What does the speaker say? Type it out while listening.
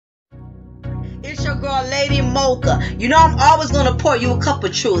It's your girl, Lady Mocha. You know I'm always going to pour you a cup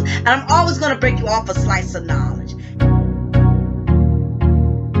of truth, and I'm always going to break you off a slice of knowledge.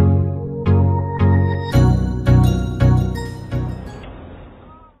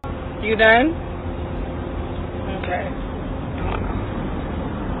 You done? Okay.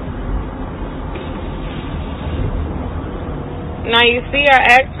 Now you see I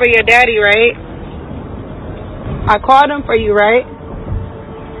asked for your daddy, right? I called him for you, right?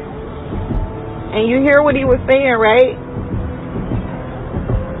 And you hear what he was saying, right?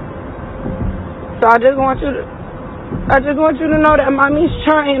 So I just want you to know that mommy's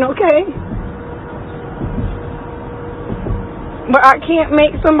trying, okay? But I can't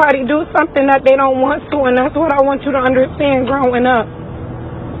make somebody do something that they don't want to, and that's what I want you to understand growing up.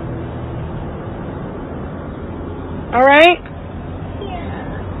 Alright?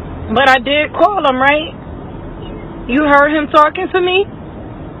 Yeah. But I did call him, right? Yeah. You heard him talking to me?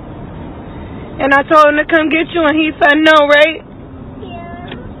 And I told him to come get you, and he said no, right?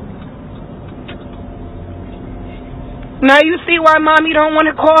 Yeah. Now you see why mommy don't want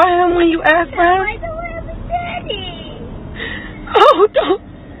to call him when you ask for him? I don't have a daddy. Oh,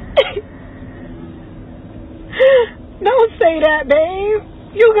 don't say that, babe.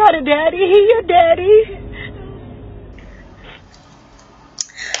 You got a daddy. He your daddy.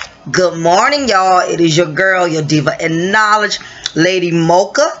 Good morning, y'all. It is your girl, your diva in knowledge, Lady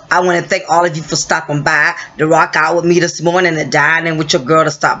Mocha. I want to thank all of you for stopping by to rock out with me this morning and dine in with your girl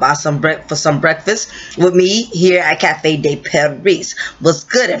to stop by for some breakfast with me here at Cafe de Paris. What's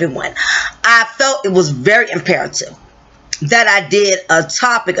good, everyone? I felt it was very imperative that I did a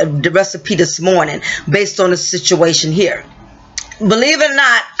topic of the recipe this morning based on the situation here. Believe it or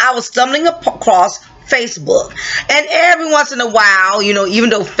not, I was stumbling across Facebook, and every once in a while, you know, even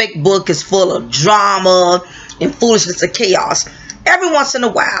though Facebook is full of drama and foolishness and chaos, every once in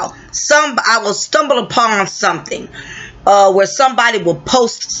a while I will stumble upon something where somebody will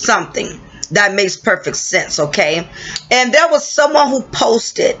post something that makes perfect sense, okay? And there was someone who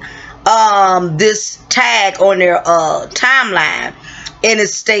posted this tag on their timeline, and it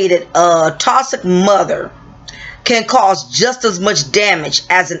stated a toxic mother can cause just as much damage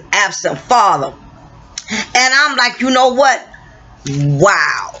as an absent father. And I'm like, you know what?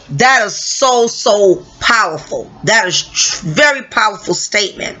 Wow, that is so powerful. That is very powerful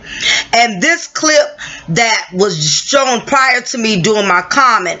statement. And this clip that was shown prior to me doing my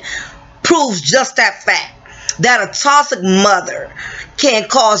comment proves just that fact, that a toxic mother can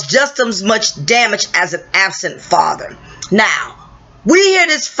cause just as much damage as an absent father. Now, we hear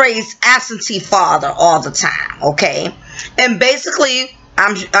this phrase absentee father all the time, okay? And basically,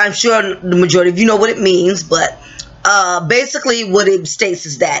 I'm sure the majority of you know what it means, but basically what it states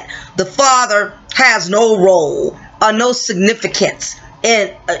is that the father has no role or no significance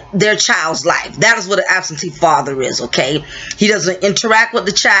in their child's life. That is what an absentee father is, okay? He doesn't interact with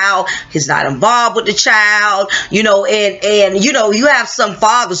the child. He's not involved with the child, you know, and you know, you have some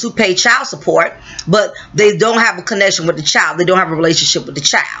fathers who pay child support, but they don't have a connection with the child. They don't have a relationship with the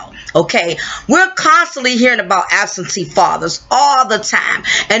child, okay? We're constantly hearing about absentee fathers all the time,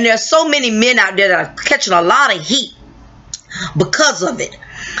 and there's so many men out there that are catching a lot of heat because of it.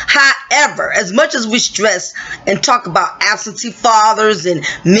 However, as much as we stress and talk about absentee fathers and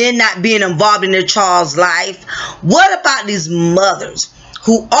men not being involved in their child's life, what about these mothers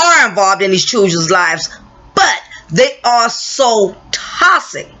who are involved in these children's lives, but they are so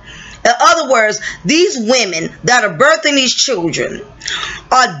toxic? In other words, these women that are birthing these children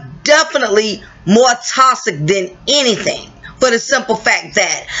are definitely more toxic than anything, for the simple fact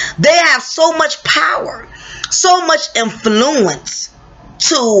that they have so much power, so much influence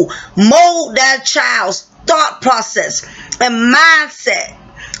to mold that child's thought process and mindset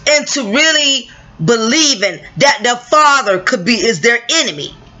into really believing that their father is their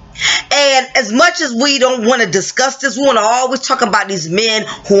enemy. And as much as we don't want to discuss this, we want to always talk about these men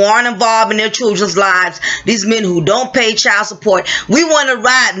who aren't involved in their children's lives, these men who don't pay child support. We want to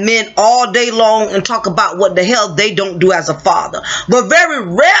ride men all day long and talk about what the hell they don't do as a father. But very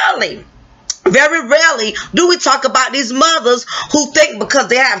rarely do we talk about these mothers who think because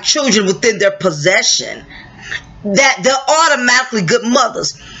they have children within their possession that they're automatically good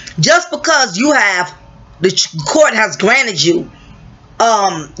mothers. Just because the court has granted you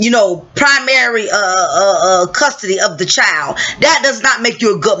you know, primary custody of the child, that does not make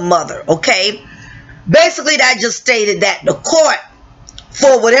you a good mother, okay? Basically, that just stated that the court,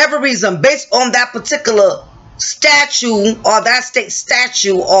 for whatever reason, based on that particular statute or that state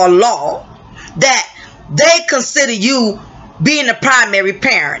statute or law, that they consider you being a primary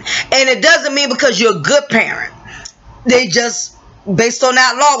parent. And it doesn't mean because you're a good parent. They just based on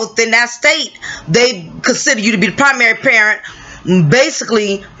that law within that state, they consider you to be the primary parent,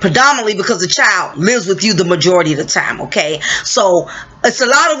 basically predominantly because the child lives with you the majority of the time. Okay, so it's a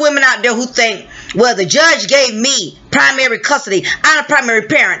lot of women out there who think, well, the judge gave me primary custody, I'm a primary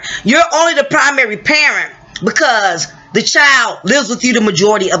parent. You're only the primary parent because the child lives with you the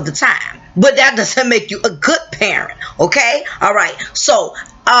majority of the time, but that doesn't make you a good parent. Okay, all right. So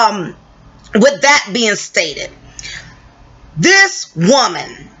with that being stated, this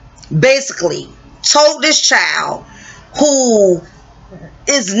woman basically told this child, who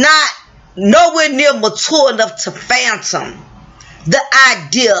is not nowhere near mature enough to fathom the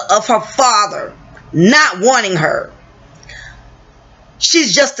idea of her father not wanting her.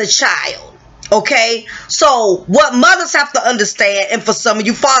 She's just a child. Okay, so what mothers have to understand, and for some of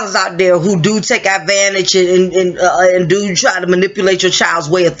you fathers out there who do take advantage and do try to manipulate your child's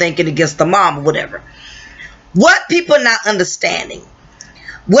way of thinking against the mom or whatever, what people are not understanding,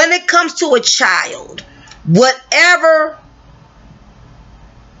 when it comes to a child, whatever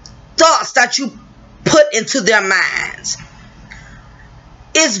thoughts that you put into their minds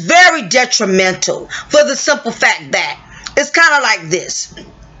is very detrimental, for the simple fact that it's kind of like this.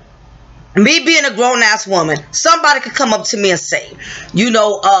 Me being a grown-ass woman, somebody could come up to me and say, you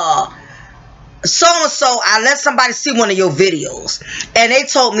know, so-and-so, I let somebody see one of your videos, and they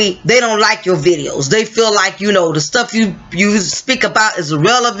told me they don't like your videos. They feel like, you know, the stuff you speak about is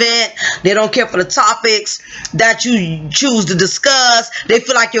irrelevant. They don't care for the topics that you choose to discuss. They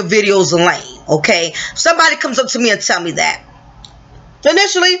feel like your videos are lame. Okay, somebody comes up to me and tell me that.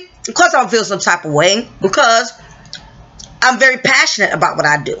 Initially, of course, I feel some type of way, because I'm very passionate about what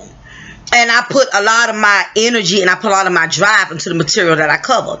I do. And I put a lot of my energy and I put a lot of my drive into the material that I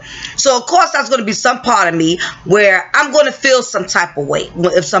cover. So, of course, that's going to be some part of me where I'm going to feel some type of way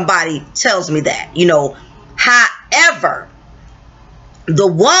if somebody tells me that, you know. However, the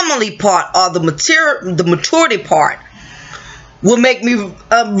womanly part, or the maturity part, will make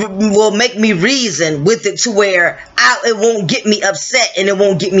me reason with it to where it won't get me upset and it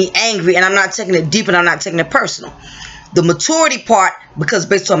won't get me angry, and I'm not taking it deep and I'm not taking it personal. The maturity part, because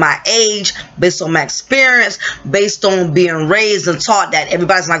based on my age, based on my experience, based on being raised and taught that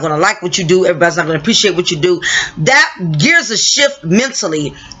everybody's not going to like what you do, everybody's not going to appreciate what you do, that gears a shift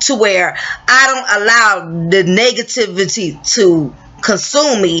mentally to where I don't allow the negativity to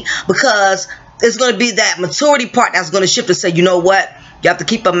consume me, because it's going to be that maturity part that's going to shift and say, you know what? You have to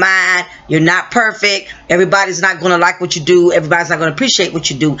keep in mind, you're not perfect. Everybody's not going to like what you do. Everybody's not going to appreciate what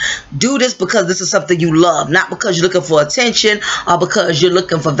you do. Do this because this is something you love, not because you're looking for attention or because you're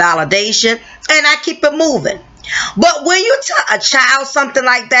looking for validation. And I keep it moving. But when you tell a child something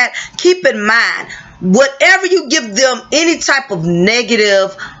like that, keep in mind, whatever you give them, any type of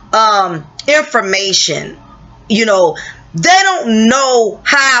negative information, you know, they don't know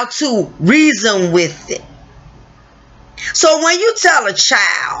how to reason with it. So when you tell a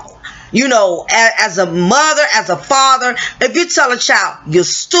child, you know, as a mother, as a father, if you tell a child you're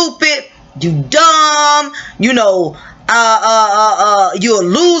stupid, you dumb, you know, you're a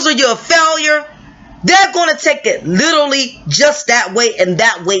loser, you're a failure, they're going to take it literally just that way and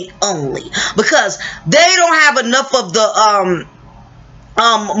that way only, because they don't have enough of the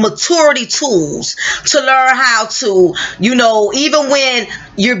maturity tools to learn how to, you know, even when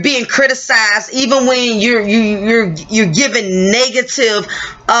you're being criticized, even when you're given negative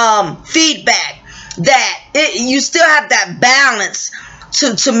feedback, that you still have that balance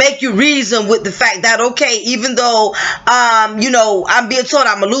to make you reason with the fact that, okay, even though you know, I'm being told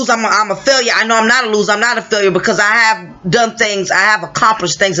I'm a loser, I'm a failure, I know I'm not a loser, I'm not a failure, because I have done things, I have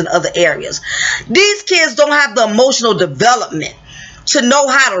accomplished things in other areas. These kids don't have the emotional development to know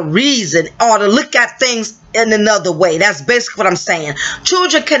how to reason or to look at things in another way. That's basically what I'm saying.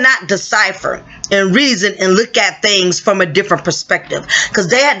 Children cannot decipher and reason and look at things from a different perspective, because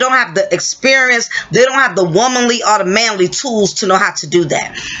they don't have the experience, they don't have the womanly or the manly tools to know how to do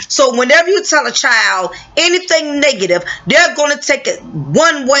that. So whenever you tell a child anything negative, they're going to take it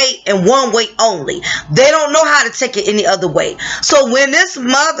one way and one way only. They don't know how to take it any other way. So when this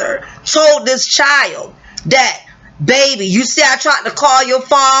mother told this child that, baby, you see, I tried to call your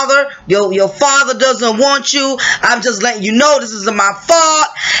father. Your father doesn't want you. I'm just letting you know this isn't my fault.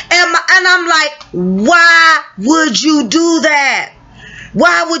 And I'm like, why would you do that?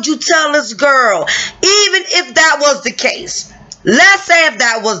 Why would you tell this girl? Even if that was the case. Let's say if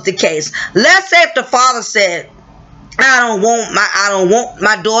that was the case. Let's say if the father said, I don't want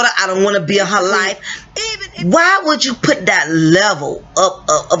my daughter. I don't want to be in her life. Why would you put that level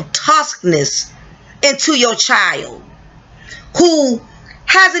of toxicness into your child, who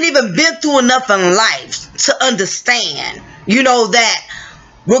hasn't even been through enough in life to understand you know, that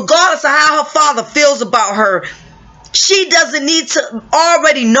regardless of how her father feels about her, she doesn't need to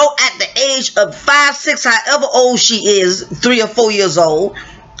already know at the age of 5, 6, however old she is, 3 or 4 years old.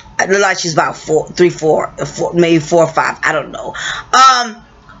 I look like she's about 4, maybe 4 or 5. I don't know.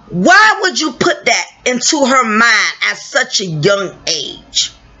 Why would you put that into her mind at such a young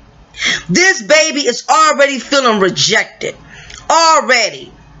age? This baby is already feeling rejected.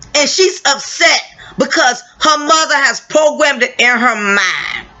 Already. And she's upset because her mother has programmed it in her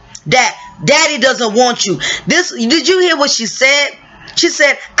mind that daddy doesn't want you. Did you hear what she said? She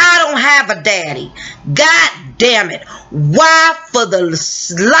said, I don't have a daddy. God damn it. Why for the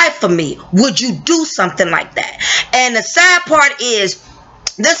life of me would you do something like that? And the sad part is,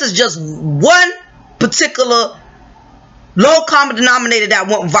 this is just one particular low common denominator that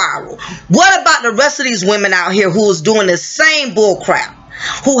went viral. What about the rest of these women out here who is doing the same bull crap,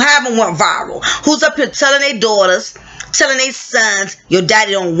 who haven't went viral, who's up here telling their daughters, telling their sons, your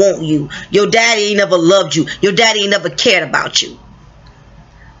daddy don't want you, your daddy ain't never loved you, your daddy ain't never cared about you?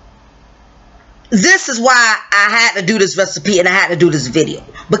 This is why I had to do this recipe and I had to do this video.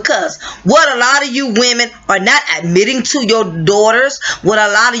 Because what a lot of you women are not admitting to your daughters, what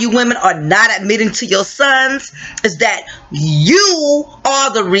a lot of you women are not admitting to your sons, is that you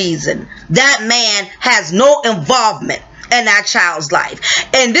are the reason that man has no involvement in that child's life.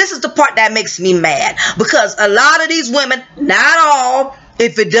 And this is the part that makes me mad. Because a lot of these women, not all,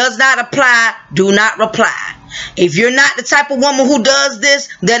 if it does not apply, do not reply. If you're not the type of woman who does this,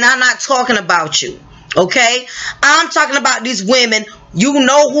 then I'm not talking about you. Okay? I'm talking about these women, you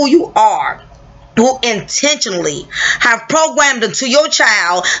know who you are, who intentionally have programmed into your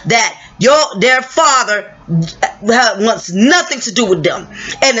child that their father wants nothing to do with them.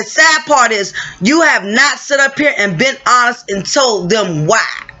 And the sad part is, you have not sit up here and been honest and told them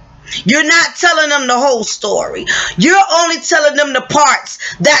why. You're not telling them the whole story. You're only telling them the parts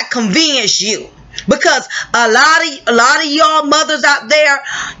that convenience you. Because a lot of y'all mothers out there,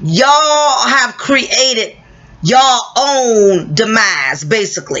 y'all have created your own demise,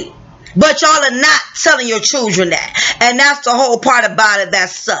 basically. But y'all are not telling your children that. And that's the whole part about it that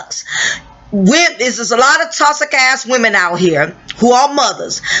sucks. There's a lot of toxic ass women out here who are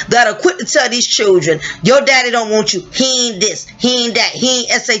mothers that are quick to tell these children, your daddy don't want you, he ain't this, he ain't that, he ain't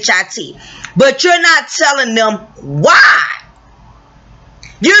SHIT. But you're not telling them why.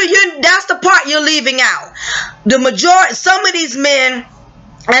 That's the part you're leaving out. The majority, some of these men, and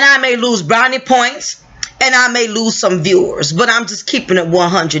I may lose brownie points and I may lose some viewers, but I'm just keeping it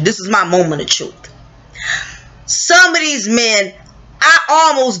 100. This is my moment of truth. Some of these men, I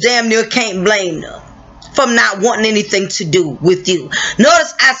almost damn near can't blame them from not wanting anything to do with you.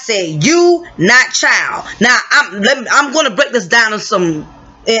 Notice I said you, not child. Now I'm going to break this down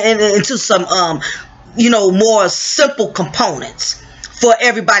into some more simple components for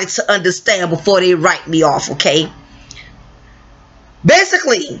everybody to understand before they write me off, okay?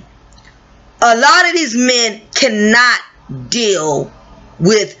 Basically, a lot of these men cannot deal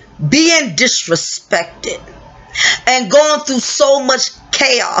with being disrespected and going through so much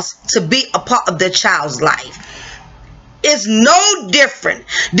chaos to be a part of their child's life. It's no different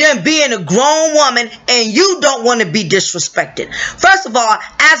than being a grown woman and you don't want to be disrespected. First of all,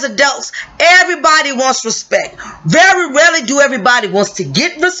 as adults, everybody wants respect. Very rarely do everybody wants to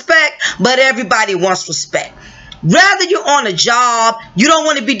get respect, but everybody wants respect. Rather you're on a job, you don't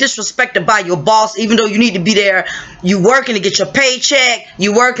want to be disrespected by your boss, even though you need to be there. You working to get your paycheck.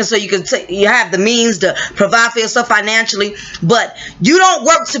 You working so you have the means to provide for yourself financially. But you don't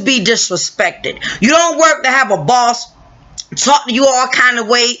work to be disrespected. You don't work to have a boss talk to you all kind of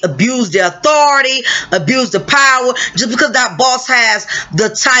way, abuse their authority, abuse the power, just because that boss has the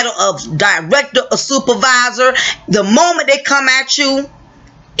title of director or supervisor. The moment they come at you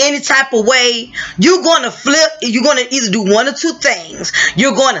any type of way, you're going to flip. You're going to either do one or two things.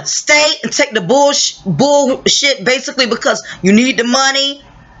 You're going to stay and take the bullshit basically because you need the money.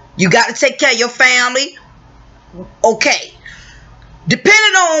 You got to take care of your family. Okay.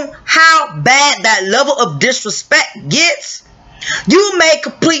 Depending on how bad that level of disrespect gets, you may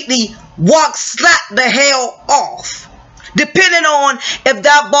completely slap the hell off. Depending on if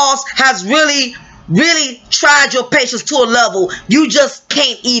that boss has really tried your patience to a level you just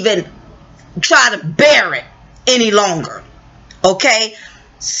can't even try to bear it any longer. Okay?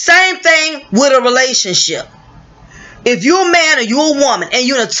 Same thing with a relationship. If you're a man or you're a woman and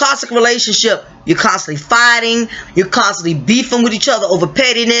you're in a toxic relationship, you're constantly fighting, you're constantly beefing with each other over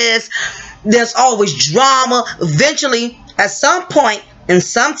pettiness, there's always drama. Eventually, at some point in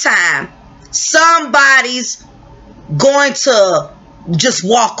some time, somebody's going to just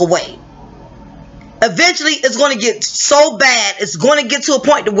walk away. Eventually, it's going to get so bad. It's going to get to a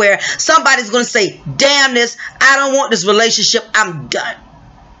point to where somebody's going to say, damn this, I don't want this relationship. I'm done.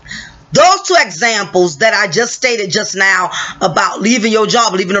 Those two examples that I just stated just now about leaving your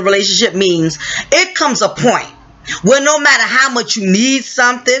job, leaving a relationship means it comes a point where no matter how much you need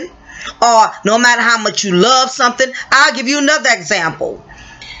something or no matter how much you love something, I'll give you another example.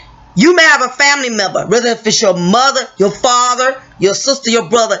 You may have a family member, whether if it's your mother, your father, your sister, your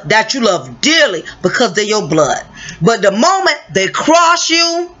brother, that you love dearly because they're your blood. But the moment they cross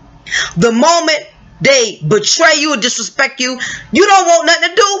you, the moment they betray you or disrespect you, you don't want nothing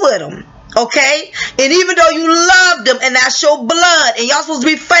to do with them. Okay? And even though you love them and that's your blood and y'all supposed to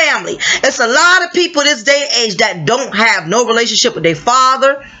be family, it's a lot of people this day and age that don't have no relationship with their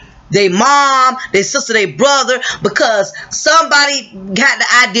father, their mom, their sister, their brother, because somebody got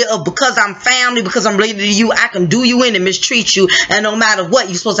the idea of because I'm family, because I'm related to you, I can do you in and mistreat you, and no matter what,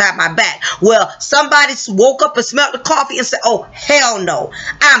 you're supposed to have my back. Well, somebody woke up and smelled the coffee and said, oh, hell no,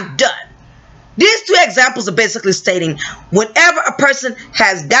 I'm done. These two examples are basically stating whenever a person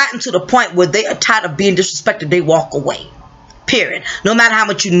has gotten to the point where they are tired of being disrespected, they walk away. Period. No matter how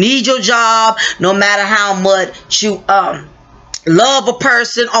much you need your job, no matter how much you love a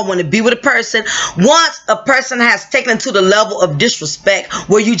person or want to be with a person, once a person has taken to the level of disrespect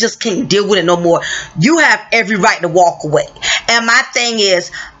where you just can't deal with it no more, you have every right to walk away. And my thing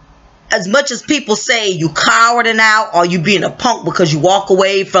is, as much as people say you cowarding out or you being a punk because you walk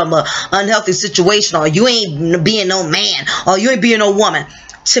away from an unhealthy situation or you ain't being no man or you ain't being no woman,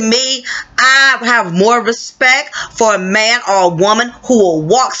 to me, I have more respect for a man or a woman who will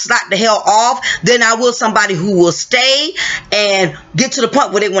walk slap the hell off than I will somebody who will stay and get to the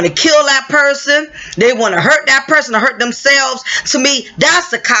point where they want to kill that person, they want to hurt that person or hurt themselves. To me, that's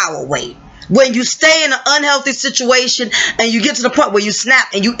the coward way. When you stay in an unhealthy situation and you get to the point where you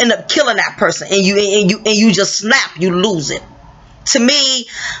snap and you end up killing that person and you just snap, you lose it. To me,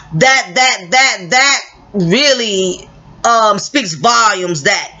 that really speaks volumes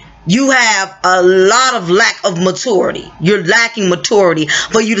that you have a lot of lack of maturity. You're lacking maturity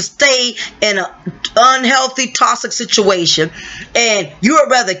for you to stay in an unhealthy, toxic situation, and you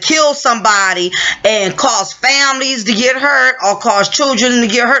would rather kill somebody and cause families to get hurt or cause children to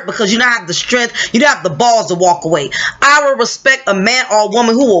get hurt because you don't have the strength, you don't have the balls to walk away. I will respect a man or a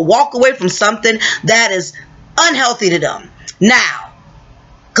woman who will walk away from something that is unhealthy to them. Now,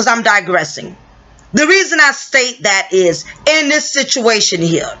 because I'm digressing, the reason I state that is in this situation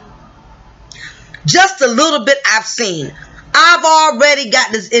here, just a little bit I've seen, I've already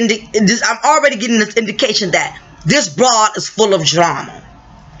got I'm already getting this indication that this broad is full of drama.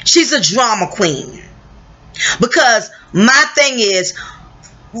 She's a drama queen. Because my thing is,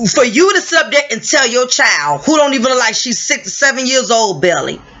 for you to sit up there and tell your child, who don't even look like she's 6 or 7 years old,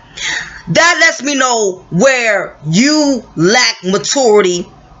 barely, that lets me know where you lack maturity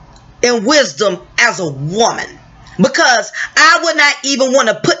and wisdom as a woman. Because I would not even want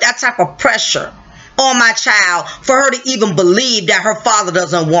to put that type of pressure on my child for her to even believe that her father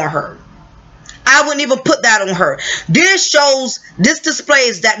doesn't want her. I wouldn't even put that on her. This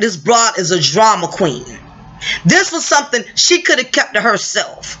displays that this broad is a drama queen. This was something she could have kept to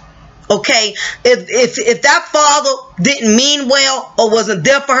herself. Okay, if that father didn't mean well or wasn't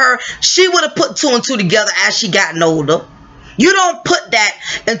there for her, she would have put 2 and 2 together as she gotten older. You don't put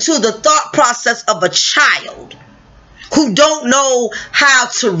that into the thought process of a child who don't know how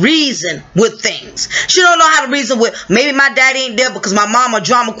to reason with things. She don't know how to reason with, maybe my daddy ain't there because my mama a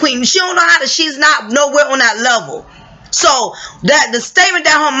drama queen. She don't know how to, she's not nowhere on that level. So that the statement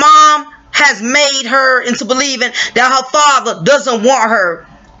that her mom has made her into believing that her father doesn't want her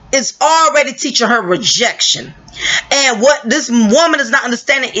is already teaching her rejection. And what this woman is not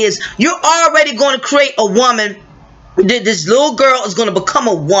understanding is you're already going to create a woman. This little girl is going to become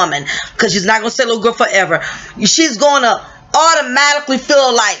a woman, because she's not going to stay a little girl forever. She's going to automatically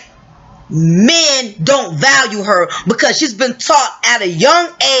feel like men don't value her because she's been taught at a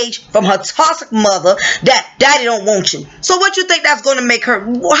young age from her toxic mother that daddy don't want you. So what you think that's going to make her?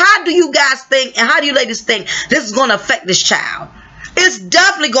 How do you guys think, and how do you ladies think this is going to affect this child? It's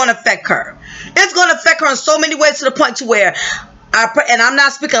definitely going to affect her. It's going to affect her in so many ways, to the point to where I pray, and I'm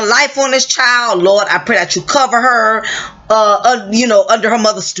not speaking life on this child, Lord. I pray that you cover her, under her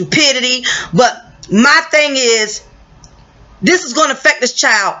mother's stupidity. But my thing is, this is going to affect this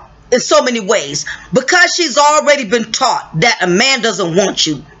child in so many ways, because she's already been taught that a man doesn't want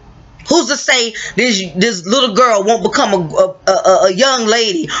you. Who's to say this little girl won't become a young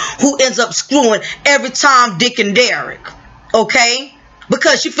lady who ends up screwing every Tom, Dick, and Derek? Okay?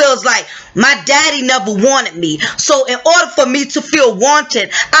 because she feels like my daddy never wanted me. So in order for me to feel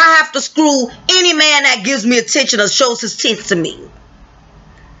wanted, I have to screw any man that gives me attention or shows his teeth to me.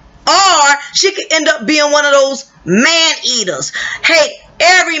 Or she could end up being one of those man eaters. Hate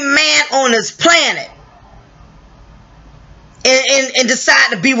every man on this planet. And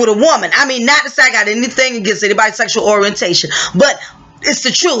decide to be with a woman. I mean, not to say I got anything against anybody's sexual orientation, but it's the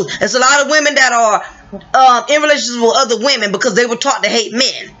truth. There's a lot of women that are in relationships with other women because they were taught to hate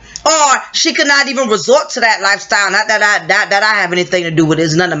men. Or she could not even resort to that lifestyle. Not that I have anything to do with it.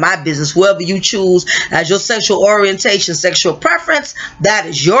 It's none of my business. Whoever you choose as your sexual orientation, sexual preference, that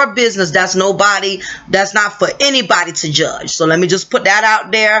is your business. That's that's not for anybody to judge. So let me just put that out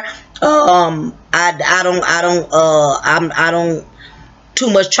there. I don't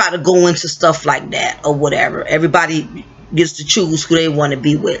too much try to go into stuff like that or whatever. Everybody gets to choose who they want to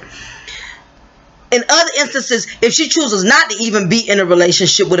be with. In other instances, if she chooses not to even be in a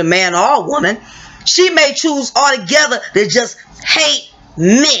relationship with a man or a woman, she may choose altogether to just hate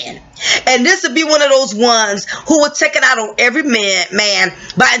men. And this would be one of those ones who would take it out on every man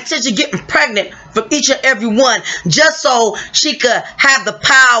by intention getting pregnant from each and every one, just so she could have the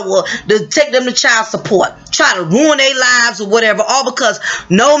power to take them to child support, try to ruin their lives or whatever, all because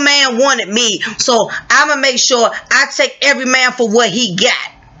no man wanted me. So I'm going to make sure I take every man for what he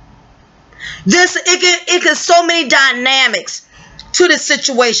got. It can so many dynamics to this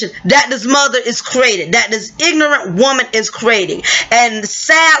situation that this mother is creating, that this ignorant woman is creating. And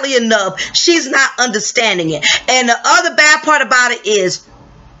sadly enough, she's not understanding it. And the other bad part about it is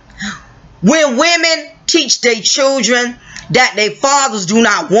when women teach their children that their fathers do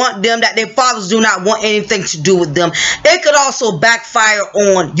not want them, that their fathers do not want anything to do with them, it could also backfire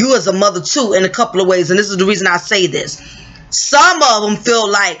on you as a mother too in a couple of ways. And this is the reason I say this. Some of them feel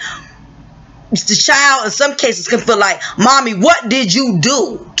like the child in some cases can feel like, mommy, what did you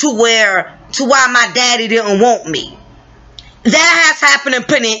do to why my daddy didn't want me? That has happened in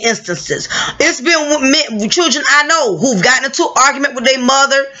plenty of instances. It's been with children I know who've gotten into an argument with their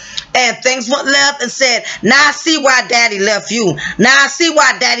mother and things went left and said, now I see why daddy left you. Now I see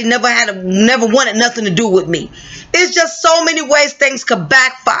why daddy never wanted nothing to do with me. It's just so many ways things could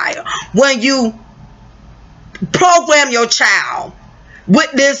backfire when you program your child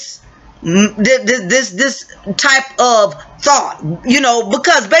with this type of thought, you know,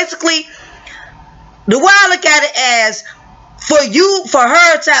 because basically the way I look at it as for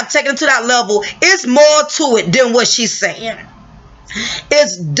her to have taken it to that level, it's more to it than what she's saying.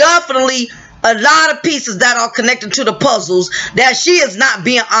 It's definitely a lot of pieces that are connected to the puzzles that she is not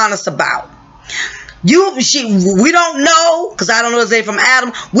being honest about. We don't know, because I don't know his name from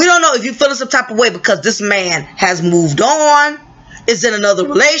Adam. We don't know if you feel some type of way because this man has moved on, is in another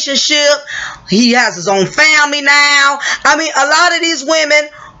relationship, he has his own family now. I mean, a lot of these women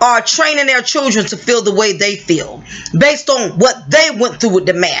are training their children to feel the way they feel based on what they went through with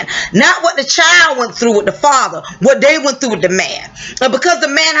the man, not what the child went through with the father, what they went through with the man. And because the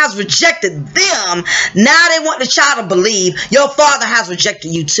man has rejected them, now they want the child to believe your father has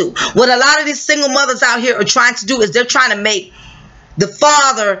rejected you too. What a lot of these single mothers out here are trying to do is they're trying to make the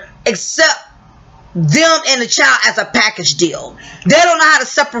father accept them and the child as a package deal. They don't know how to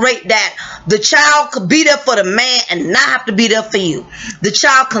separate that. The child could be there for the man and not have to be there for you. The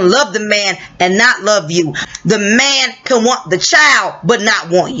child can love the man and not love you. The man can want the child but not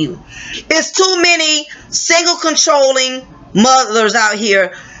want you. It's too many single controlling mothers out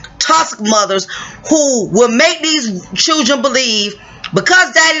here, toxic mothers, who will make these children believe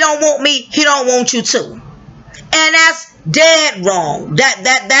because daddy don't want me, he don't want you too. And that's dead wrong.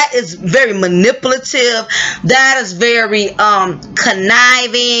 That is very manipulative. That is very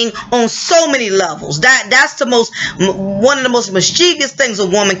conniving on so many levels. That's one of the most mischievous things a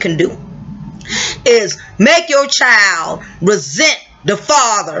woman can do, is make your child resent the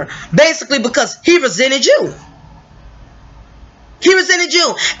father basically because he resented you. He resented you.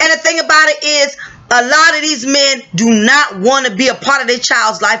 And the thing about it is, a lot of these men do not want to be a part of their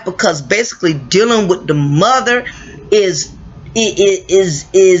child's life because basically dealing with the mother is the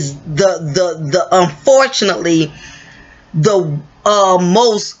unfortunately the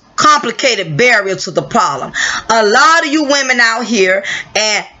most complicated barrier to the problem. A lot of you women out here,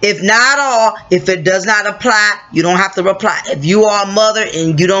 and if not all, if it does not apply, you don't have to reply. If you are a mother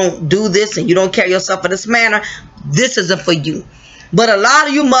and you don't do this and you don't carry yourself in this manner, this isn't for you. But a lot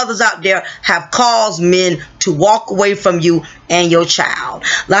of you mothers out there have caused men to walk away from you and your child.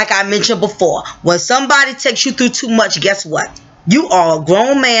 Like I mentioned before, when somebody takes you through too much, guess what? You are a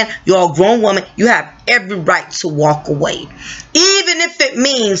grown man. You're a grown woman. You have every right to walk away. Even if it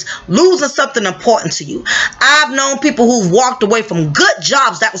means losing something important to you. I've known people who've walked away from good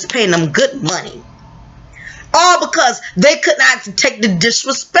jobs that was paying them good money. All because they could not take the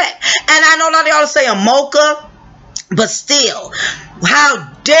disrespect. And I know a lot of y'all say a Mocha, but still, how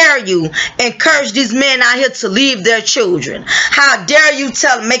dare you encourage these men out here to leave their children? How dare you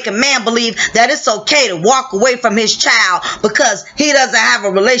make a man believe that it's okay to walk away from his child because he doesn't have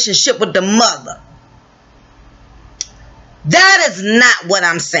a relationship with the mother? That is not what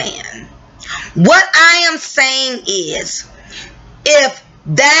I'm saying. What I am saying is, if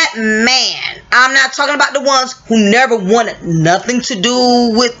that man, I'm not talking about the ones who never wanted nothing to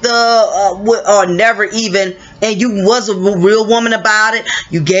do with or never even, and you was a real woman about it.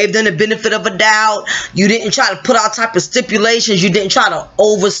 You gave them the benefit of a doubt. You didn't try to put all type of stipulations. You didn't try to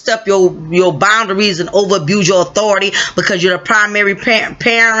overstep your boundaries and over abuse your authority because you're the primary parent.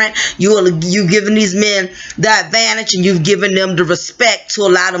 You giving these men the advantage, and you've given them the respect to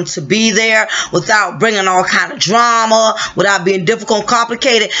allow them to be there without bringing all kind of drama, without being difficult and complicated.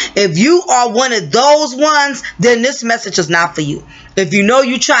 If you are one of those ones, then this message is not for you. If you know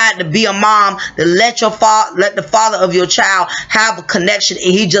you tried to be a mom, to let the father of your child have a connection,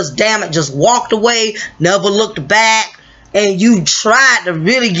 and he just, damn it, just walked away, never looked back, and you tried to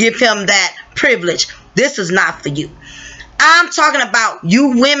really give him that privilege, this is not for you. I'm talking about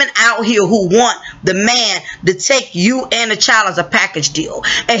you women out here who want the man to take you and the child as a package deal.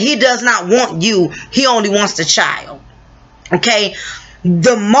 And he does not want you. He only wants the child. Okay?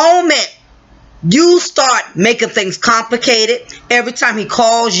 The moment you start making things complicated, every time he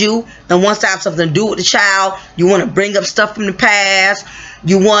calls you and wants to have something to do with the child, you want to bring up stuff from the past.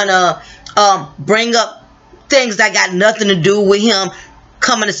 You want to bring up things that got nothing to do with him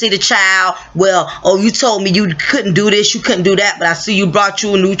coming to see the child. Well, oh, you told me you couldn't do this, you couldn't do that, but I see you brought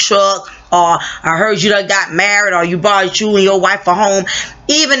you a new truck, or I heard you done got married, or you brought you and your wife a home.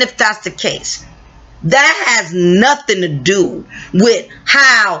 Even if that's the case, that has nothing to do with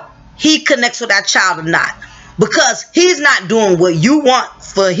how he connects with that child or not. Because he's not doing what you want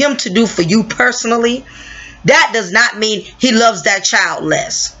for him to do for you personally. That does not mean he loves that child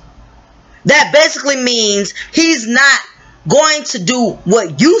less. That basically means he's not going to do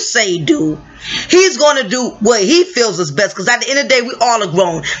what you say do. He's going to do what he feels is best. Because at the end of the day, we all are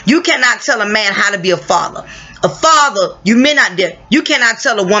grown. You cannot tell a man how to be a father. A father, you may not dare. You cannot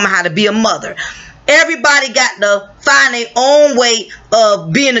tell a woman how to be a mother. Everybody got to find their own way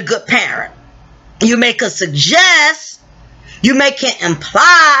of being a good parent. You may can suggest, you may can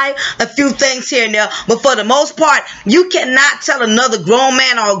imply a few things here and there, but for the most part, you cannot tell another grown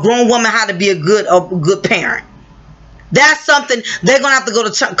man or a grown woman how to be a good parent. That's something they're going to have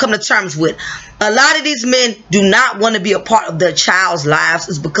to come to terms with. A lot of these men do not want to be a part of their child's lives.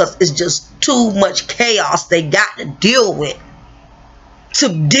 It's because it's just too much chaos they got to deal with. To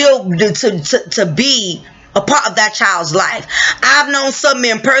be a part of that child's life. I've known some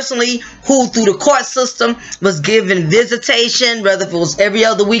men personally who through the court system was given visitation, whether if it was every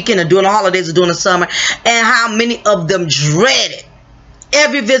other weekend or during the holidays or during the summer, and how many of them dreaded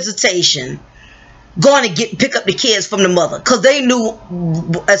every visitation going to pick up the kids from the mother, because they knew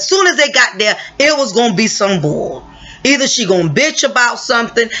as soon as they got there it was going to be some bull. Either she gonna bitch about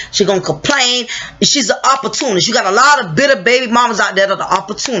something, she gonna complain. She's an opportunist. You got a lot of bitter baby mamas out there that are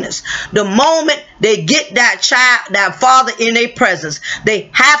opportunists. The moment they get that child, that father in their presence, they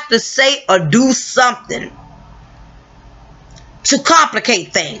have to say or do something to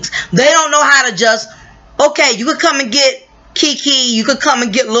complicate things. They don't know how to just, okay, you could come and get Kiki, you could come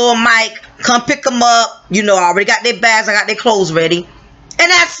and get little Mike, come pick them up. You know, I already got their bags, I got their clothes ready.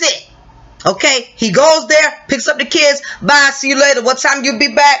 And that's it. Okay, he goes there, picks up the kids. Bye, see you later. What time you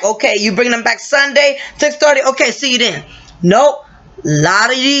be back? Okay, you bring them back Sunday, 6:30. Okay, see you then. Nope. A lot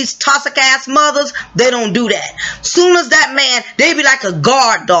of these toxic ass mothers, they don't do that. Soon as that man, they be like a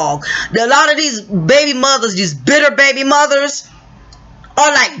guard dog. A lot of these baby mothers, these bitter baby mothers,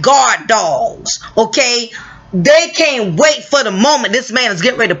 are like guard dogs. Okay, they can't wait for the moment this man is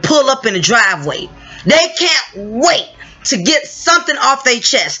getting ready to pull up in the driveway. They can't wait to get something off their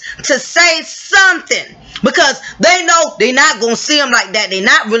chest, to say something, because they know they're not going to see him like that. They're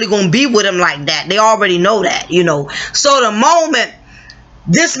not really going to be with him like that. They already know that, you know. So the moment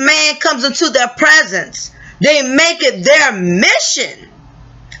this man comes into their presence, they make it their mission.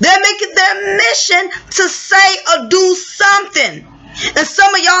 They make it their mission to say or do something. And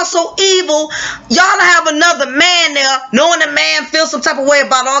some of y'all so evil, y'all have another man there, knowing the man feels some type of way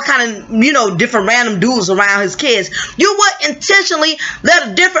about all kind of, you know, different random dudes around his kids. You would intentionally let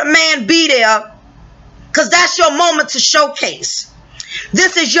a different man be there Because that's your moment to showcase.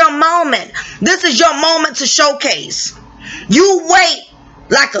 This is your moment. This is your moment to showcase. You wait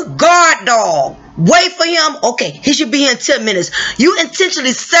like a guard dog. Wait for him. Okay, he should be here in 10 minutes. You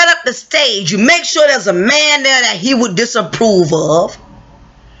intentionally set up the stage. You make sure there's a man there that he would disapprove of.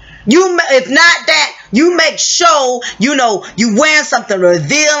 If not that, you make sure, you wearing something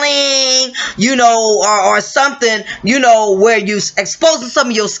revealing, or something, where you exposing some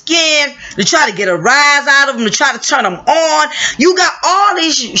of your skin to try to get a rise out of them, to try to turn them on. You got all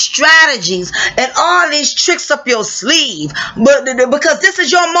these strategies and all these tricks up your sleeve, but because this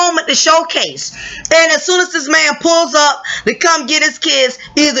is your moment to showcase. And as soon as this man pulls up to come get his kids,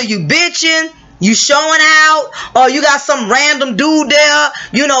 either you bitching, you showing out, or you got some random dude there.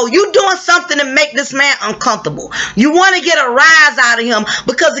 You doing something to make this man uncomfortable. You want to get a rise out of him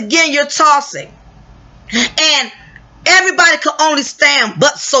because, again, you're tossing. And everybody can only stand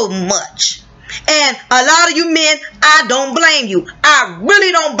but so much. And a lot of you men, I don't blame you. I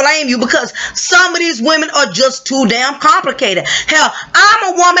really don't blame you, because some of these women are just too damn complicated. Hell,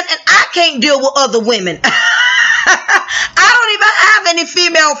 I'm a woman and I can't deal with other women. I don't even have any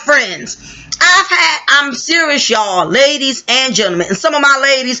female friends. I'm serious, y'all, ladies and gentlemen, and some of my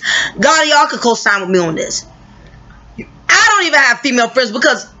ladies, God, y'all could co-sign with me on this. I don't even have female friends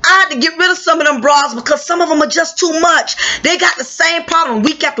because I had to get rid of some of them bras because some of them are just too much. They got the same problem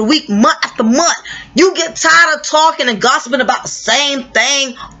week after week, month after month. You get tired of talking and gossiping about the same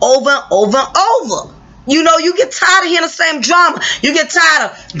thing over and over and over. You get tired of hearing the same drama. You get tired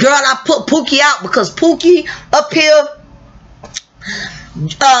of, girl, I put Pookie out because Pookie up here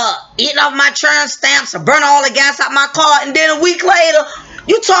eating off my churn stamps or burn all the gas out my car, and then a week later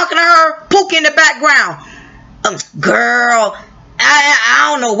you talking to her, Pookie in the background. Girl, I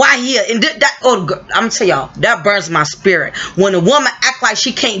don't know why he, and I'm gonna tell y'all, that burns my spirit when a woman act like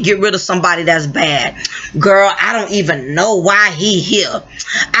she can't get rid of somebody that's bad. Girl, I don't even know why he here.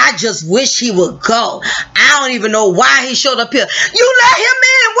 I just wish he would go. I don't even know why he showed up here. You let him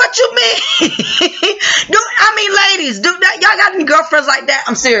in? What you mean? Ladies, y'all got any girlfriends like that?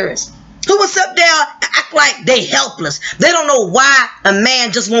 I'm serious. Who was up there and act like they helpless? They don't know why a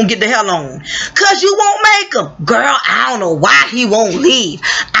man just won't get the hell on. Because you won't make him. Girl, I don't know why he won't leave.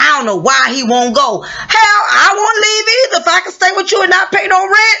 I don't know why he won't go. Hell, I won't leave either if I can stay with you and not pay no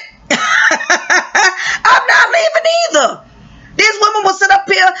rent. I'm not leaving either. These women will sit up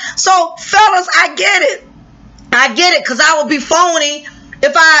here. So, fellas, I get it. I get it, because I will be phony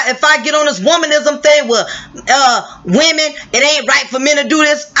if I get on this womanism thing with women. It ain't right for men to do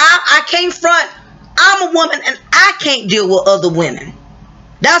this. I can't front. I'm a woman and I can't deal with other women.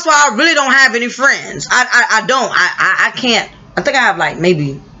 That's why I really don't have any friends. I don't. I can't. I think I have like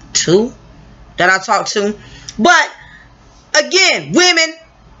maybe 2 that I talk to. But again, women,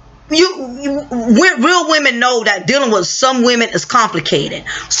 real women know that dealing with some women is complicated.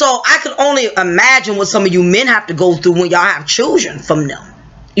 So I can only imagine what some of you men have to go through when y'all have children from them.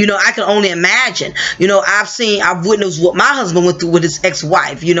 I can only imagine. I've witnessed what my husband went through with his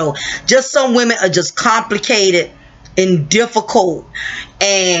ex-wife. Just some women are just complicated and difficult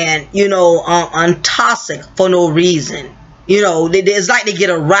and, toxic for no reason. It's like they get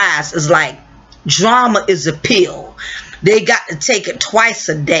a rise. It's like drama is a pill. They got to take it twice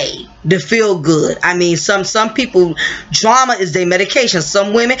a day to feel good. Some people, drama is their medication.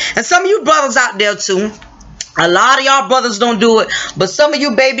 Some women, and some of you brothers out there too. A lot of y'all brothers don't do it, but some of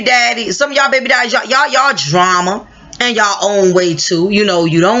you baby daddies, some of y'all baby daddies, y'all drama in y'all own way too. You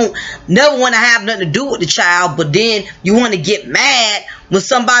don't never want to have nothing to do with the child, but then you want to get mad when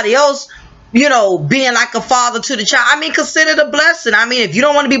somebody else, being like a father to the child. Consider the blessing. If you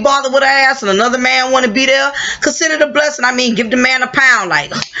don't want to be bothered with her ass and another man want to be there, consider the blessing. Give the man a pound.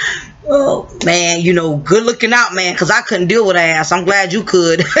 Like, oh man, good looking out, man, because I couldn't deal with her ass. I'm glad you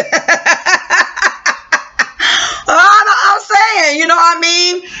could.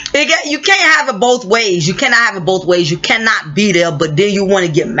 You can't have it both ways. You cannot have it both ways. You cannot be there, but then you want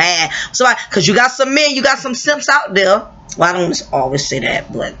to get mad. So, because you got some men, you got some simps out there. Well, I don't always say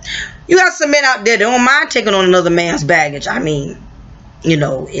that, but you got some men out there that don't mind taking on another man's baggage.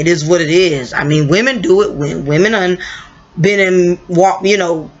 It is what it is. Women do it. When women been in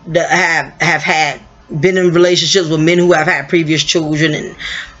been in relationships with men who have had previous children,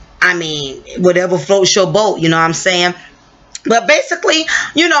 and whatever floats your boat. You know what I'm saying? But basically,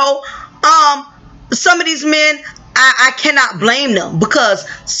 some of these men, I cannot blame them, because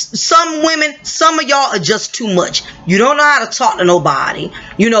some women, some of y'all are just too much. You don't know how to talk to nobody.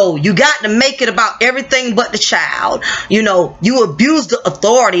 You know, you got to make it about everything but the child. You know, you abuse the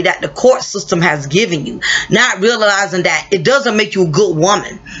authority that the court system has given you, not realizing that it doesn't make you a good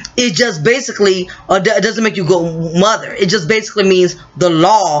woman. It just basically, or it doesn't make you a good mother. It just basically means the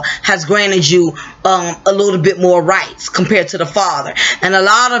law has granted you a little bit more rights compared to the father. And a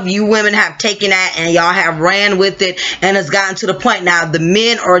lot of you women have taken that and y'all have ran with it, and it's gotten to the point now the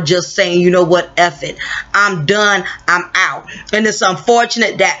men are just saying, you know what, F it, I'm done, I'm out. And it's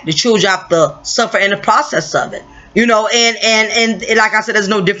unfortunate that the children have to suffer in the process of it. You know, and like I said, it's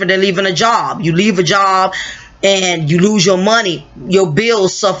no different than leaving a job. You leave a job and you lose your money, your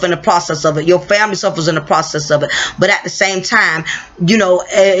bills suffer in the process of it, your family suffers in the process of it. But at the same time, you know,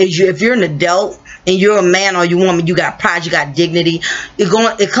 if you're an adult and you're a man or you're a woman, you got pride, you got dignity,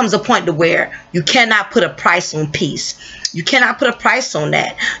 it comes a point to where you cannot put a price on peace. You cannot put a price on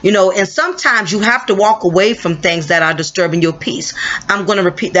that, you know, and sometimes you have to walk away from things that are disturbing your peace. I'm going to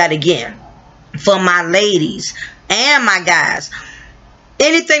repeat that again for my ladies and my guys.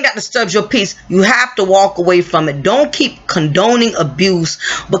 Anything that disturbs your peace, you have to walk away from it. Don't keep condoning abuse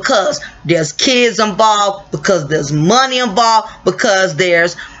because there's kids involved, because there's money involved, because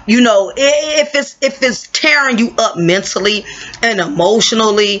there's, you know, if it's tearing you up mentally and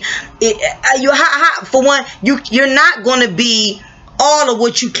emotionally, for one, you're not going to be all of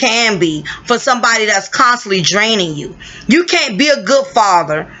what you can be for somebody that's constantly draining you. You can't be a good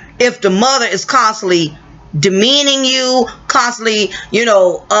father if the mother is constantly demeaning you, constantly, you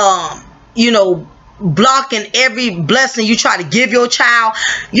know, blocking every blessing you try to give your child.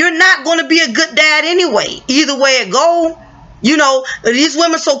 You're not going to be a good dad anyway. Either way it go. You know, these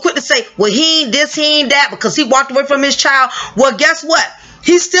women so quick to say, well, he ain't this, he ain't that, because he walked away from his child. Well, guess what?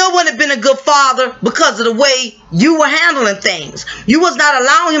 He still wouldn't have been a good father because of the way you were handling things. You was not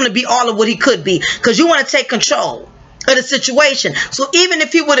allowing him to be all of what he could be, because you want to take control of the situation. So even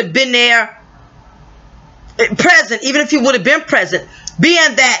if he would have been there present, even if he would have been present, being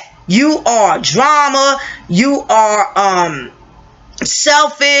that you are drama, you are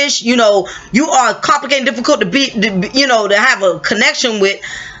selfish, you know, you are complicated, difficult to be, you know, to have a connection with,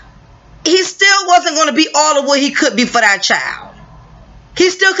 he still wasn't going to be all of what he could be for that child. He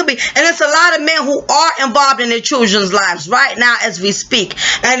still could be. And it's a lot of men who are involved in their children's lives right now as we speak,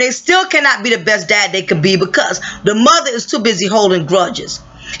 and they still cannot be the best dad they could be because the mother is too busy holding grudges.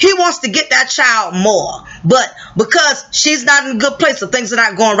 He wants to get that child more, but because she's not in a good place or things are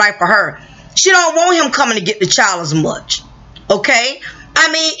not going right for her, she don't want him coming to get the child as much. Okay? I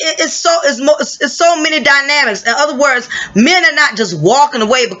mean, it's so many dynamics. In other words, men are not just walking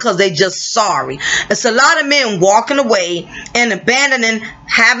away because they just sorry. It's a lot of men walking away and abandoning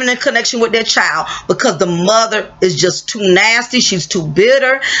having a connection with their child because the mother is just too nasty. She's too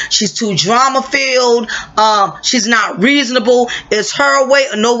bitter. She's too drama filled. She's not reasonable. It's her way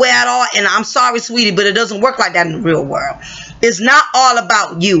or no way at all. And I'm sorry, sweetie, but it doesn't work like that in the real world. It's not all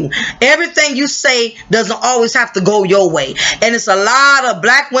about you. Everything you say doesn't always have to go your way. And it's a lot of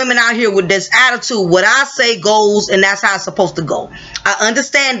black women out here with this attitude. What I say goes, and that's how it's supposed to go. I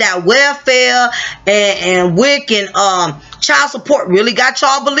understand that welfare and WIC and child support really got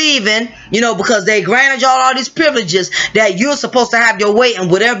y'all believing, you know, because they granted y'all all these privileges that you're supposed to have your way,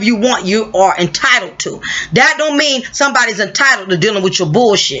 and whatever you want, you are entitled to. That don't mean somebody's entitled to dealing with your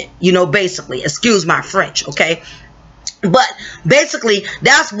bullshit, you know, basically. Excuse my French, okay? But basically,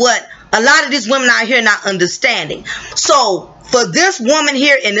 that's what a lot of these women out here not understanding. So for this woman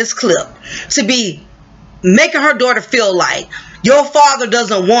here in this clip to be making her daughter feel like your father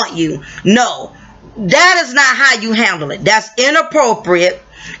doesn't want you, no, that is not how you handle it. That's inappropriate.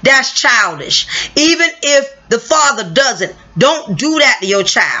 That's childish. Even if the father doesn't, don't do that to your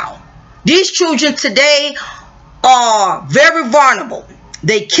child. These children today are very vulnerable.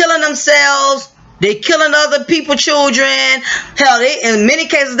 They killing themselves. They killing other people's children. Hell, in many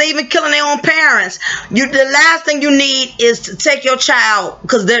cases, they even killing their own parents. The last thing you need is to take your child,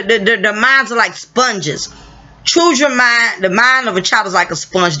 because their minds are like sponges. Children mind, the mind of a child is like a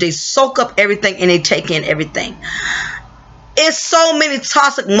sponge. They soak up everything and they take in everything. It's so many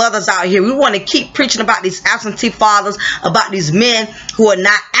toxic mothers out here. We want to keep preaching about these absentee fathers, about these men who are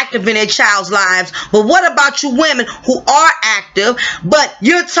not active in their child's lives. But what about you women who are active, but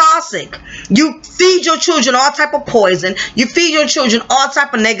you're toxic? You feed your children all type of poison. You feed your children all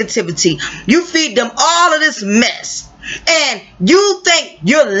type of negativity. You feed them all of this mess. And you think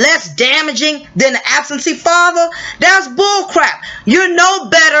you're less damaging than the absentee father? That's bullcrap. You're no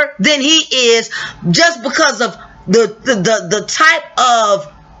better than he is just because of the type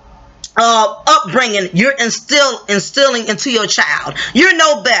of upbringing you're instilling into your child. You're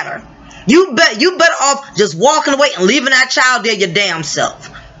no better. You better off just walking away and leaving that child there your damn self.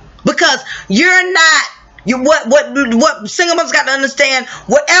 Because you're not, what single mothers got to understand,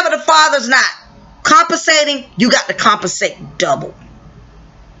 whatever the father's not compensating, you got to compensate double.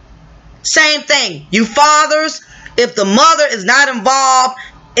 Same thing, you fathers, if the mother is not involved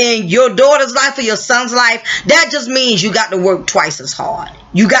in your daughter's life or your son's life, that just means you got to work twice as hard.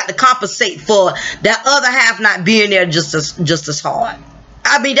 You got to compensate for that other half not being there just as hard.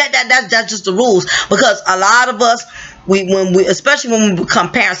 I mean, that's just the rules. Because a lot of us, especially when we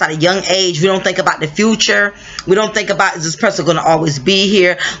become parents at a young age, we don't think about the future. We don't think about, is this person going to always be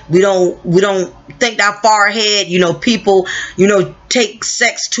here? We don't think that far ahead. You know, people, take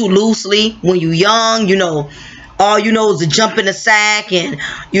sex too loosely when you're young. All you know is to jump in the sack, and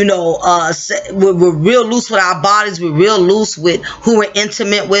we're real loose with our bodies. We're real loose with who we're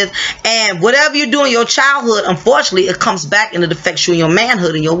intimate with, and whatever you do in your childhood, unfortunately, it comes back and it affects you in your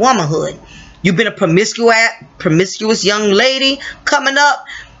manhood and your womanhood. You've been a promiscuous young lady coming up.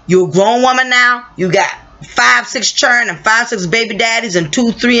 You're a grown woman now. You got 5, 6 children and 5, 6 baby daddies and 2,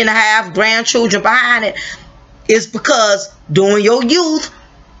 3.5 grandchildren behind it. It's because during your youth,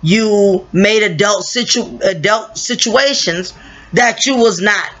 you made adult situations that you was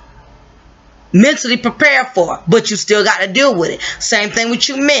not mentally prepared for, but you still got to deal with it. Same thing with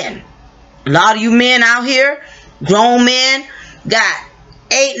you men. A lot of you men out here, grown men, got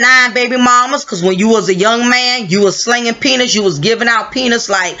 8, 9 baby mamas, because when you was a young man, you was slinging peanuts. You was giving out peanuts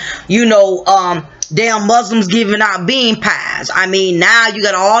like, damn Muslims giving out bean pies. I mean, now you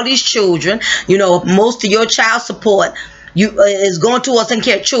got all these children. Most of your child support is going towards taking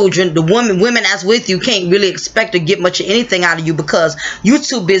care of children. The women that's with you can't really expect to get much of anything out of you because you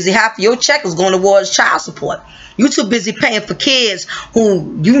too busy. Half of your check is going towards child support. You too busy paying for kids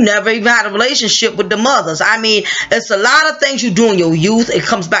who you never even had a relationship with the mothers. I mean, it's a lot of things you do in your youth. It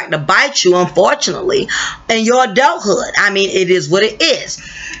comes back to bite you, unfortunately, in your adulthood. I mean, it is what it is.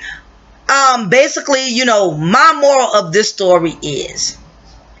 Basically, my moral of this story is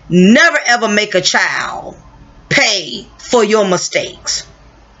never ever make a child pay for your mistakes.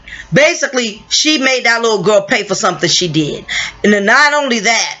 Basically, she made that little girl pay for something she did. And then not only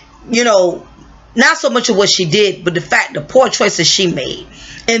that, not so much of what she did, but the poor choices she made.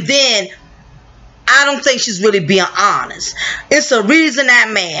 And then, I don't think she's really being honest. It's a reason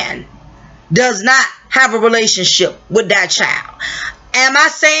that man does not have a relationship with that child. Am I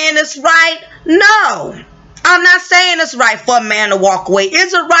saying this right? No. I'm not saying it's right for a man to walk away.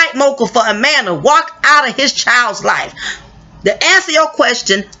 Is it right, Mocha, for a man to walk out of his child's life? To answer your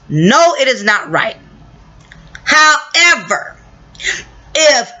question, no, it is not right. However,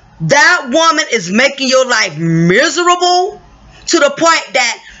 if that woman is making your life miserable to the point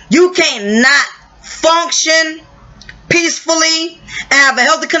that you cannot function peacefully and have a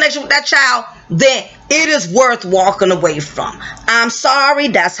healthy connection with that child, then it is worth walking away from. I'm sorry,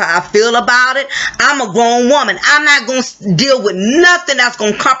 that's how I feel about it. I'm a grown woman. I'm not going to deal with nothing that's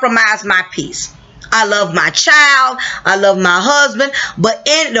going to compromise my peace. I love my child. I love my husband. But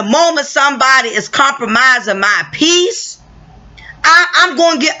in the moment somebody is compromising my peace,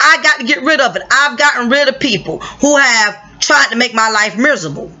 I got to get rid of it. I've gotten rid of people who have tried to make my life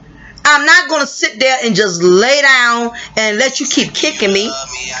miserable. I'm not going to sit there and just lay down and let you keep kicking me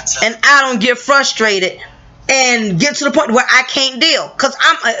and I don't get frustrated and get to the point where I can't deal. Because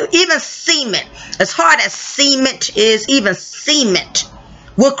even cement, as hard as cement is, even cement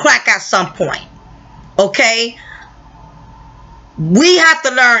will crack at some point. Okay? We have to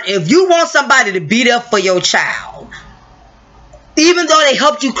learn, if you want somebody to be there for your child, even though they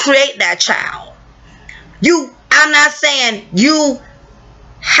helped you create that child, I'm not saying you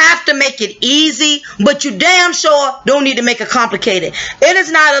have to make it easy, but you damn sure don't need to make it complicated. It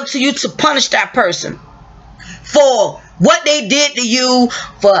is not up to you to punish that person for what they did to you,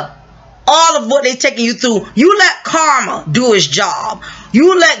 for all of what they're taking you through. You let karma do its job.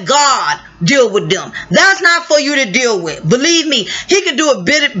 You let God deal with them. That's not for you to deal with. Believe me, he can do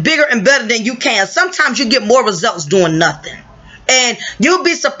it bigger and better than you can. Sometimes you get more results doing nothing. And you'll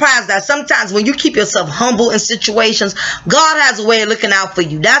be surprised that sometimes when you keep yourself humble in situations, God has a way of looking out for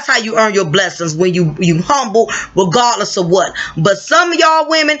you. That's how you earn your blessings, when you humble regardless of what. But some of y'all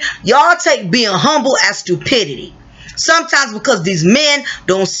women, y'all take being humble as stupidity. Sometimes because these men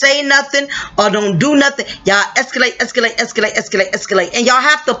don't say nothing or don't do nothing, y'all escalate. And y'all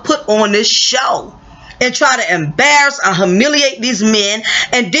have to put on this show. and try to embarrass or humiliate these men,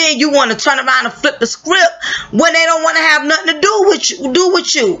 and then you want to turn around and flip the script when they don't want to have nothing to do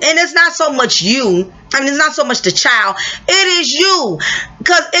with you. And it's not so much you. I mean, it's not so much the child. It is you,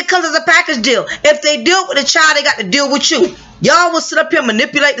 because it comes as a package deal. If they deal with the child, they got to deal with you. Y'all will sit up here and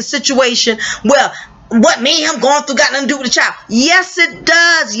manipulate the situation. Well, what me and him going through got nothing to do with the child. Yes, it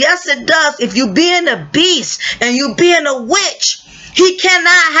does. Yes, it does. If you being a beast and you being a witch, he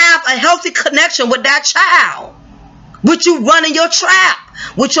cannot have a healthy connection with that child. With you running your trap,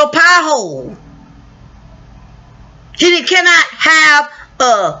 with your pie hole. He cannot have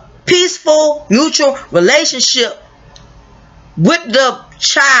a peaceful, mutual relationship with the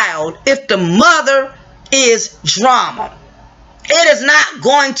child if the mother is drama. It is not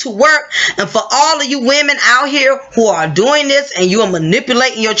going to work. And for all of you women out here who are doing this and you are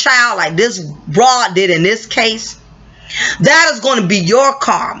manipulating your child like this broad did in this case, that is going to be your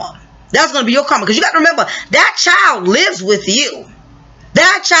karma. That's going to be your karma, because you got to remember, that child lives with you.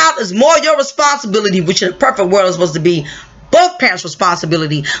 That child is more your responsibility, which in a perfect world is supposed to be both parents'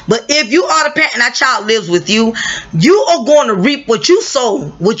 responsibility. But if you are the parent and that child lives with you, you are going to reap what you sow,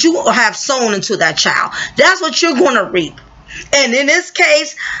 what you have sown into that child. That's what you're going to reap. And in this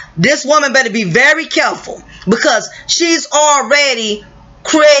case, this woman better be very careful, because she's already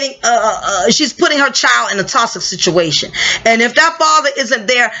creating she's putting her child in a toxic situation. And if that father isn't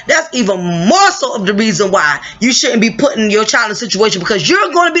there, that's even more so of the reason why you shouldn't be putting your child in a situation, because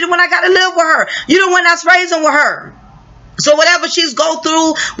you're going to be the one that got to live with her. You're the one that's raising with her. So whatever she's go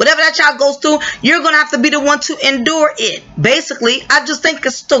through, whatever that child goes through, you're going to have to be the one to endure it. Basically, I just think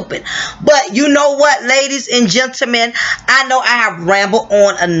it's stupid. But you know what, ladies and gentlemen, I know I have rambled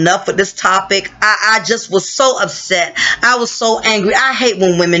on enough with this topic. I just was so upset. I was so angry. I hate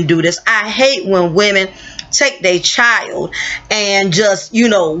when women do this. I hate when women take their child and just, you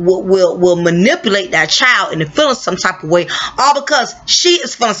know, will manipulate that child into feeling some type of way, all because she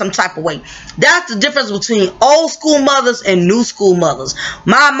is feeling some type of way. That's the difference between old school mothers and new school mothers.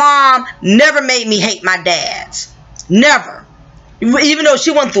 My mom never made me hate my dads. Never. Even though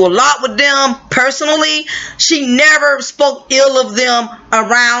she went through a lot with them personally, she never spoke ill of them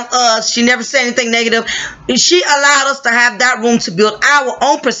around us. She never said anything negative. She allowed us to have that room to build our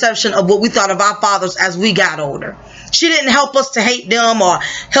own perception of what we thought of our fathers as we got older. She didn't help us to hate them or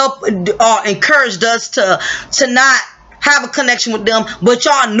help or encouraged us to not have a connection with them. But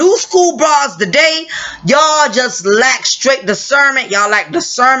y'all new school bras today, y'all just lack straight discernment. Y'all lack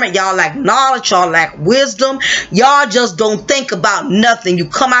discernment. Y'all lack knowledge. Y'all lack wisdom. Y'all just don't think about nothing. You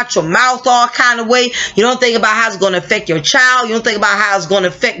come out your mouth all kind of way. You don't think about how it's going to affect your child. You don't think about how it's going to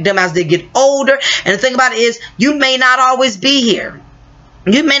affect them as they get older. And the thing about it is, you may not always be here.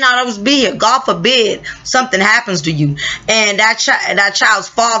 You may not always be here. God forbid something happens to you, and that child's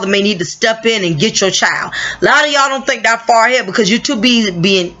father may need to step in and get your child. A lot of y'all don't think that far ahead, because you're too busy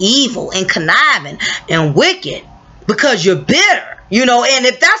being evil and conniving and wicked, because you're bitter. You know, and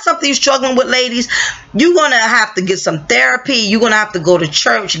if that's something you're struggling with, ladies, you're going to have to get some therapy. You're going to have to go to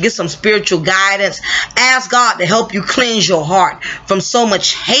church, get some spiritual guidance. Ask God to help you cleanse your heart from so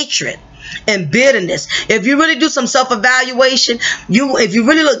much hatred and bitterness. If you really do some self-evaluation, if you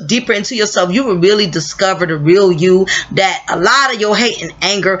really look deeper into yourself, you will really discover the real you, that a lot of your hate and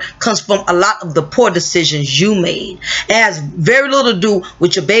anger comes from a lot of the poor decisions you made. It has very little to do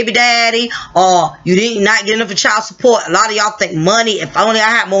with your baby daddy, or you did not get enough of child support. A lot of y'all think money, if only I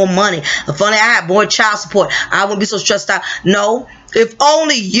had more money, if only I had more child support, I wouldn't be so stressed out. No. If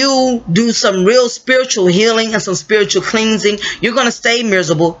only you do some real spiritual healing and some spiritual cleansing, you're going to stay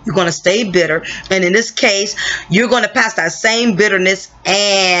miserable. You're going to stay bitter. And in this case, you're going to pass that same bitterness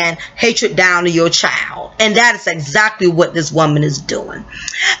and hatred down to your child. And that is exactly what this woman is doing.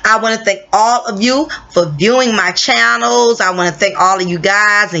 I want to thank all of you for viewing my channels. I want to thank all of you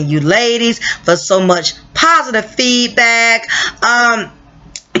guys and you ladies for so much positive feedback.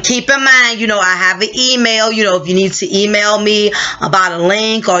 Keep in mind, you know, I have an email. You know, if you need to email me about a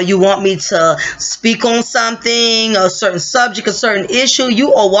link, or you want me to speak on something, a certain subject, a certain issue,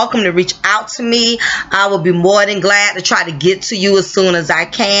 you are welcome to reach out to me. I will be more than glad to try to get to you as soon as I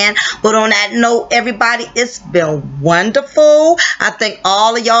can. But on that note, everybody, it's been wonderful. I thank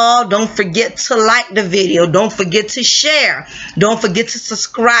all of y'all. Don't forget to like the video. Don't forget to share. Don't forget to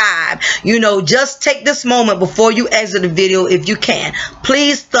subscribe. You know, just take this moment before you exit the video if you can.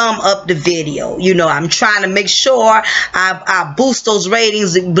 Please thumb up the video. You know, I'm trying to make sure I boost those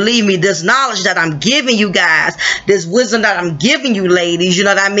ratings. Believe me, this knowledge that I'm giving you guys, this wisdom that I'm giving you ladies, you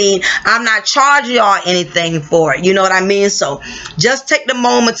know what I mean? I'm not charging y'all anything for it. You know what I mean? So just take the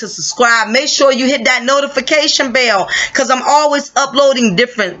moment to subscribe. Make sure you hit that notification bell, because I'm always uploading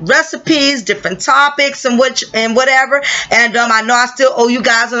different recipes, different topics, and whatever. And I know I still owe you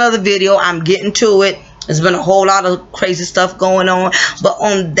guys another video. I'm getting to it. There's been a whole lot of crazy stuff going on. But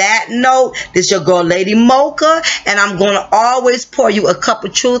on that note, this your girl, Lady Mocha, and I'm going to always pour you a cup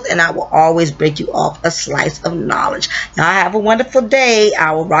of truth, and I will always break you off a slice of knowledge. Y'all have a wonderful day.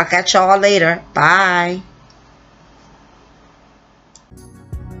 I will rock at y'all later. Bye.